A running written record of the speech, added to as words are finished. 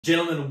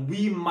Gentlemen,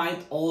 we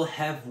might all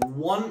have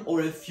one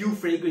or a few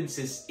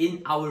fragrances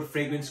in our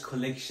fragrance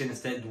collections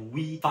that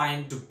we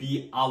find to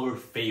be our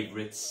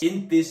favorites.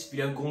 In this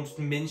video, I'm going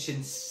to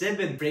mention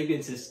 7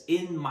 fragrances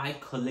in my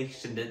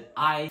collection that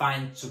I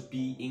find to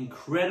be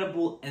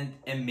incredible and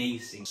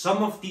amazing.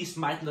 Some of these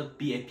might not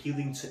be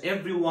appealing to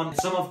everyone.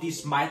 Some of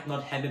these might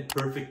not have a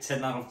perfect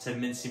 10 out of 10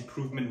 minutes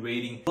improvement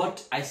rating,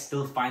 but I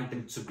still find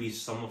them to be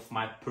some of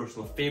my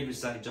personal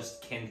favorites that I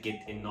just can't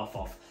get enough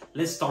of.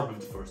 Let's start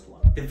with the first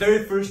one. The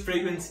very first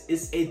fragrance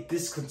is a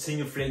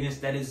discontinued fragrance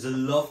that is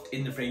loved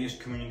in the fragrance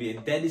community,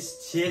 and that is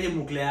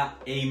Mugler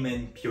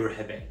Pure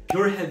Havane.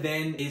 Pure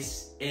Havane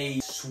is a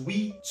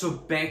sweet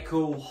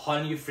tobacco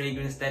honey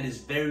fragrance that is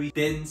very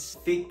dense,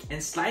 thick,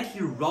 and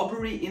slightly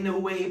rubbery in a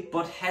way,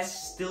 but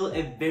has still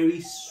a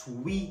very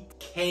sweet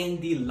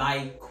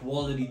candy-like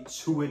quality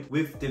to it,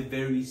 with the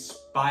very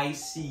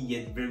spicy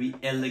yet very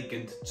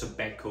elegant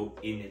tobacco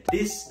in it.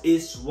 This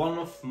is one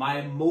of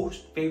my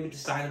most favorite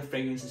designer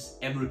fragrances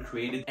ever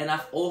created, and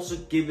I've also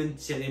given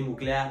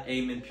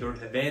Mugler Pure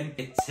Havane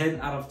a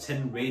 10 out of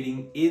 10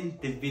 rating in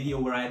the video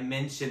where I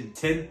mentioned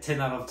 10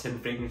 out of 10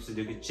 fragrances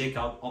you can check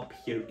out up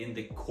here in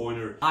the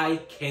corner. I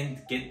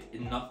can't get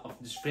enough of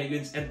this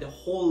fragrance, and the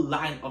whole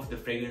line of the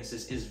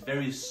fragrances is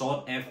very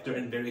sought after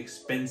and very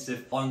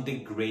expensive on the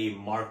grey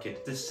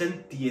market. The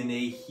scent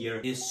DNA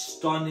here is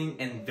stunning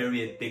and very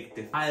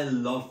addictive. I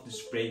love this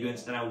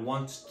fragrance and I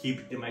want to keep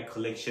it in my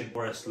collection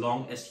for as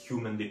long as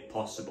humanly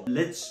possible.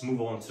 Let's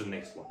move on to the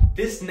next one.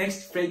 This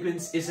next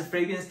fragrance is a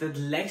fragrance that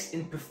lacks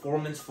in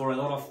performance for a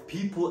lot of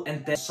people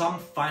and that some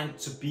find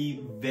to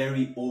be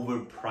very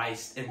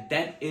overpriced, and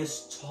that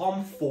is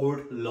Tom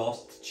Ford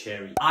Lost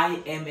Cherry.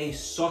 I am a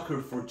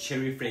sucker for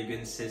cherry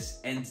fragrances,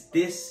 and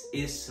this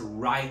is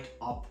right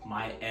up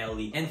my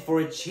alley. And for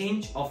a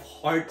change of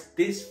heart,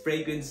 this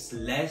fragrance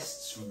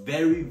lasts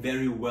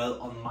very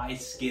well on my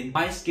skin.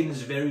 My skin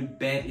is very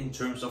bad in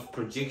terms of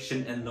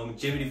projection and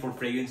longevity for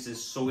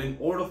fragrances, so in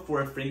order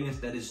for a fragrance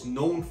that is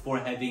known for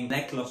having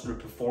lackluster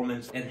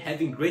performance and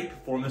having great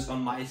performance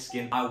on my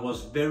skin, I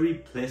was very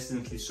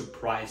pleasantly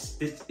surprised.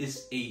 This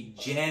is a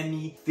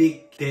jammy,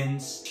 thick,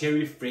 dense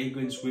cherry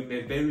fragrance with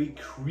a very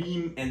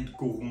cream and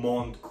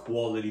gourmand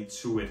quality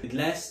to it. It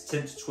lasts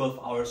 10 to 12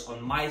 hours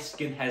on my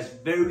skin, has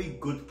very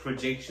good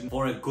projection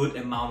for a good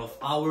amount of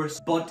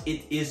hours, but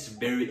it is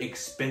very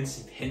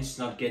expensive, hence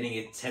not getting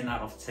a 10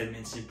 out of 10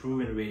 minutes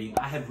improvement rating.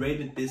 I have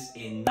rated this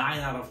a 9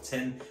 out of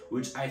 10,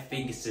 which I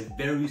think is a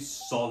very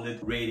solid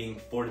rating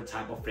for the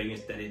type of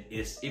fragrance that it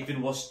is. If it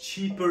was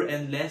cheaper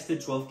and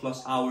lasted 12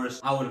 plus hours,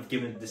 I would have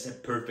given this a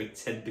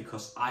perfect 10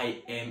 because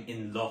I am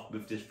in love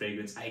with this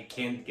fragrance. I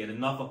can't get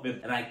enough of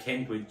it, and I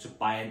can't wait to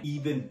buy an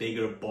even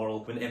bigger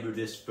bottle whenever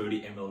this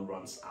 30 ml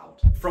runs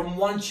out. From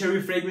one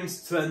cherry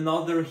fragrance to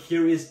another,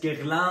 here is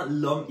Guerlain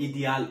L'Homme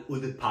Idéal Eau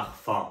de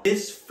Parfum.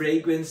 This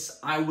fragrance,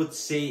 I would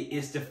say,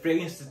 is the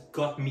fragrance that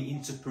got me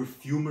into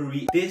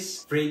perfumery.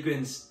 This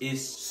fragrance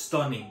is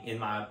stunning in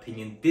my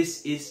opinion.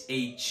 This is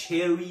a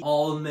cherry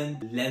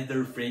almond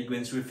leather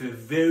fragrance with a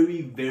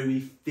very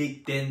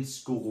thick,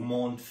 dense,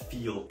 gourmand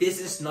feel. This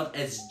is not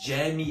as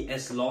jammy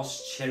as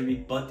Lost Cherry,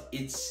 but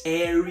it's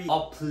airy,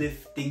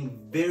 uplifting,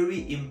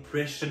 very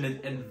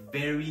impressionate, and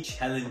very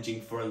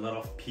challenging for a lot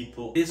of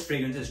people. This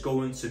fragrance is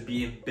going to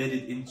be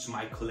embedded into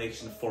my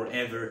collection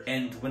forever,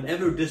 and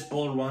whenever this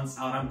bottle runs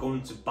out, I'm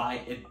going to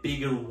buy a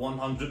bigger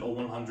 100 or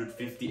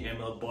 150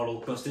 ml bottle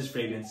because this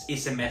fragrance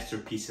is a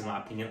masterpiece in my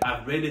opinion.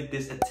 I've rated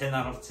this a 10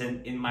 out of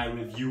 10 in my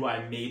review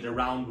I made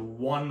around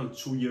 1 or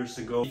 2 years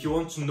ago. If you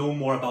want to know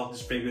more about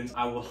this fragrance,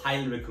 I will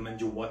highly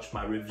recommend you watch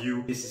my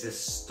review. This is a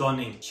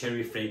stunning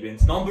cherry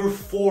fragrance. Number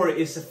 4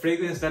 is a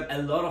fragrance that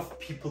a lot of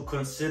people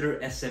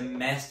consider as a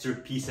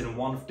masterpiece and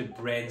one of the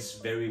brand's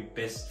very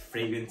best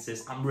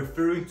fragrances. I'm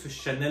referring to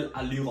Chanel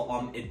Allure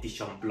Homme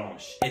Édition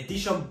Blanche.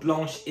 Édition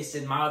Blanche is,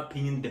 in my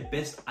opinion, the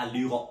best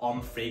Allure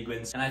Homme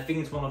fragrance, and I think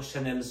it's one of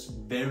Chanel's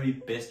very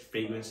best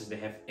fragrances they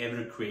have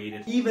ever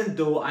created. Even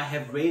though I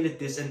have rated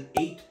this an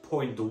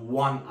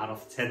 8.1 out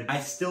of 10, I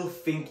still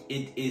think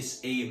it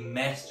is a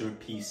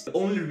masterpiece. The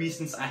only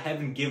reasons I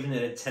haven't given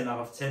it a 10 out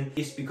of 10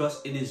 is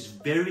because it is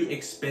very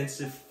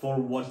expensive for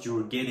what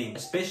you're getting,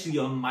 especially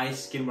on my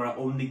skin where I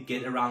only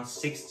get around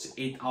 6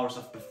 to 8 hours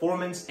of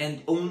performance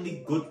and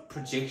only good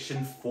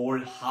projection for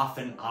half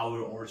an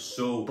hour or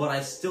so. But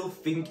I still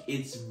think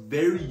it's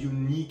very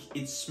unique.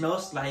 It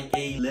smells like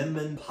a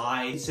lemon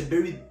pie. It's a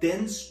very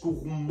dense,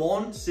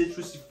 gourmand,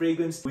 citrusy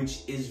fragrance,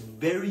 which is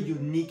very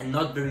unique and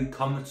not very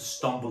common to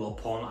stumble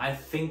upon. I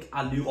think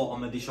Allure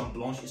Homme Édition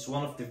Blanche is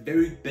one of the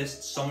very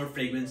best summer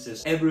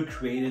fragrances ever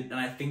created, and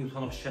I think it's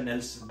one of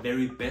Chanel's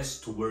very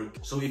best work.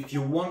 So if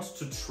you want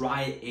to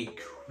try a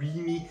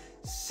creamy,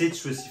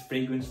 citrusy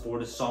fragrance for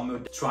the summer,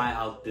 try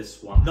out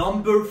this one.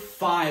 Number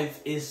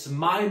 5 is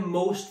my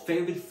most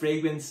favorite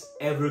fragrance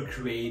ever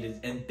created,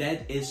 and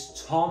that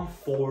is Tom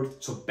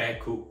Ford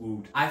Tobacco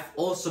Oud. I've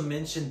also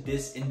mentioned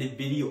this in the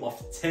video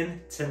of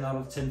 10 out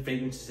of 10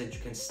 fragrances that you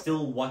can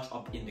still watch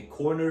up in the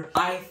corner.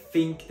 I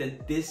think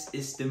that this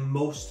is the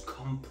most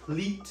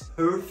complete,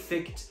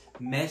 perfect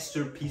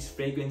masterpiece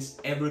fragrance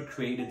ever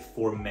created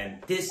for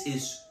men. This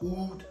is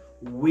oud,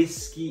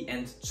 whiskey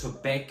and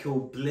tobacco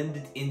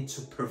blended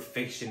into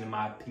perfection, in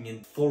my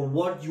opinion. For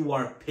what you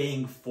are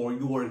paying for,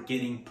 you are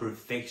getting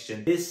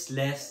perfection. This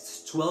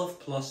lasts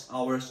 12+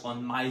 hours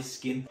on my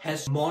skin,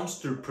 has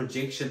monster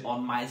projection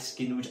on my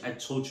skin, which I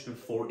told you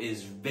before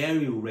is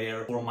very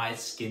rare for my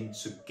skin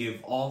to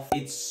give off.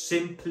 It's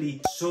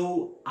simply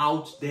so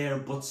out there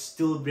but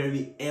still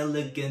very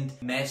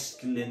elegant,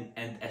 masculine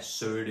and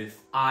assertive.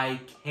 I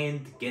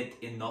can't get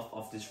enough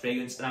of this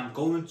fragrance, and I'm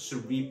going to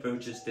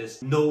repurchase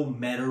this no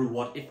matter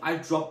what. If I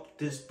dropped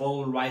this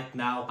bottle right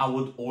now, I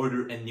would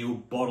order a new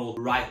bottle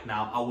right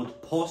now. I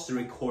would pause the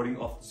recording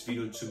of this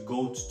video to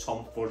go to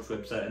Tom Ford's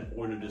website and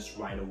order this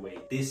right away.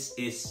 This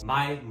is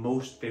my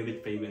most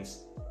favorite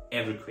fragrance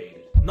ever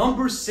created.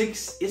 Number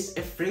 6 is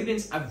a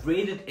fragrance I've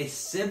rated a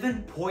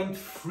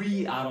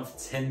 7.3 out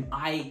of 10.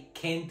 I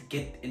can't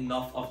get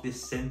enough of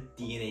this scent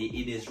DNA.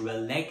 It is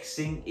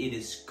relaxing, it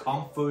is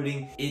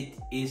comforting, it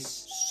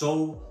is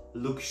so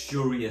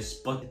luxurious,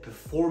 but the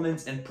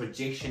performance and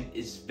projection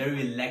is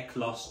very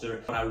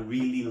lackluster, but I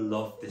really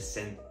love the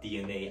scent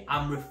DNA.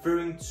 I'm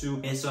referring to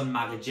Maison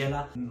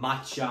Margiela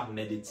Matcha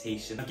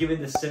Meditation. I've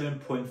given the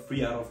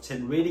 7.3 out of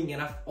 10 rating,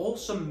 and I've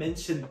also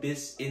mentioned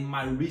this in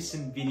my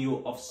recent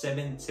video of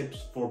 7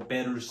 tips for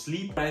better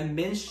sleep. I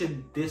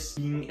mentioned this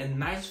being a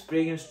nice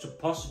fragrance to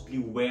possibly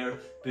wear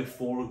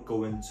before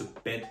going to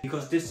bed,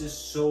 because this is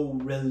so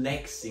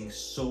relaxing,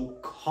 so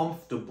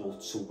comfortable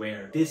to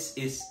wear. This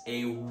is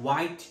a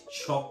white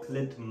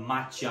chocolate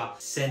matcha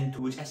scent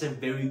which has a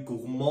very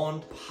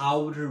gourmand,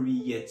 powdery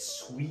yet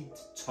sweet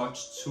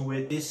touch to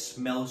it. This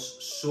smells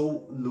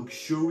so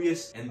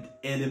luxurious and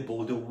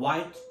edible. The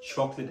white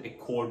chocolate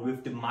accord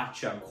with the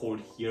matcha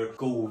accord here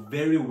go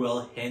very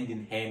well hand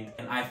in hand,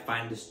 and I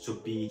find this to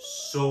be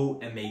so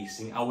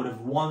amazing. I would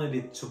have wanted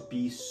it to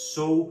be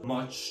so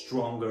much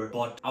stronger,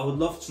 but I would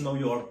love to know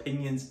your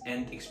opinions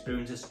and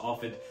experiences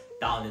of it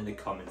down in the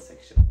comment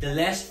section. The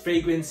last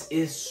fragrance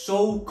is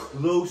so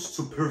close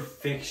to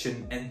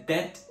perfection, and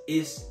that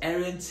is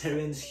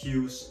Terence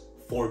Hughes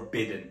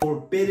Forbidden.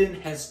 Forbidden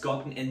has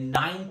gotten a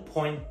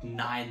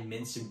 9.9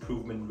 men's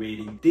improvement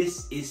rating.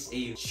 This is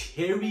a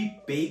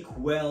cherry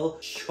bakewell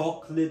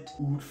chocolate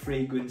oud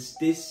fragrance.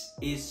 This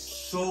is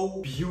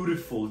so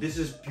beautiful. This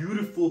is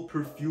beautiful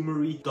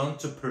perfumery done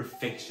to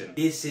perfection.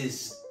 This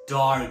is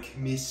dark,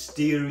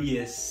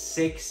 mysterious,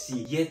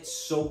 sexy, yet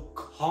so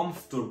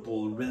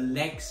comfortable,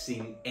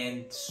 relaxing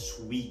and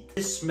sweet.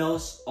 This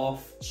smells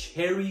of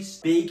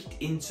cherries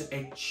baked into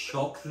a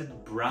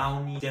chocolate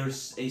brownie.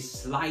 There's a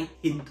slight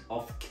hint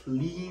of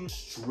clean,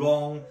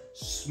 strong,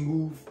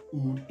 smooth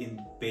oud in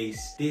the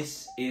base.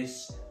 This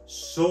is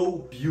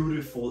so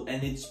beautiful,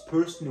 and it's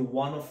personally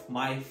one of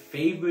my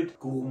favorite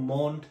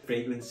gourmand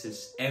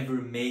fragrances ever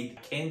made.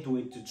 I can't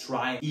wait to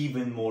try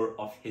even more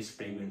of his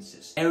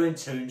fragrances.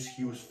 Terence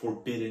Hughes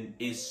Forbidden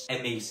is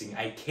amazing.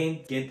 I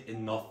can't get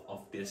enough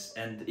of this,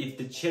 and if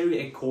the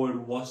cherry accord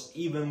was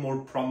even more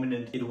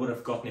prominent, it would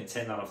have gotten a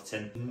 10 out of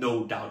 10,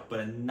 no doubt, but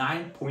a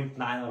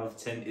 9.9 out of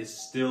 10 is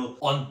still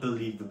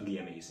unbelievably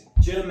amazing.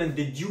 Gentlemen,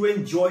 did you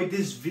enjoy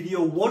this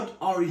video? What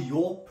are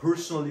your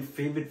personally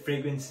favorite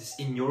fragrances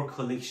in your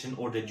collection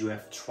or that you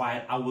have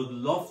tried? I would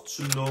love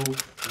to know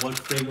what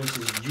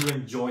fragrances you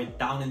enjoyed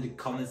down in the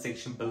comment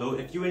section below.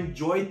 If you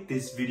enjoyed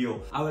this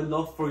video, I would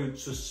love for you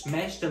to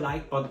smash the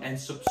like button and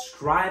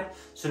subscribe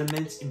to the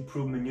Men's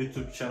Improvement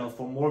YouTube channel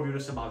for more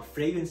videos about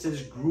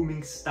fragrances,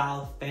 grooming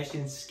style,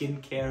 fashion,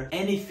 skincare,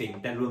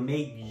 anything that will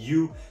make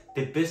you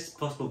the best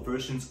possible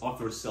versions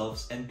of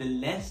yourselves. And the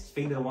last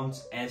thing that I want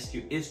to ask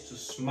you is to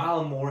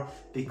smile more,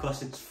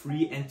 because it's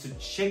free, and to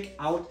check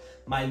out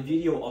my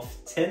video of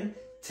 10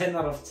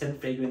 out of 10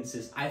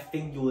 fragrances. I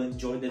think you'll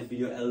enjoy that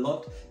video a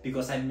lot,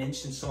 because I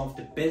mentioned some of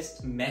the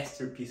best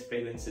masterpiece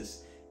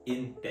fragrances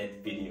in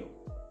that video.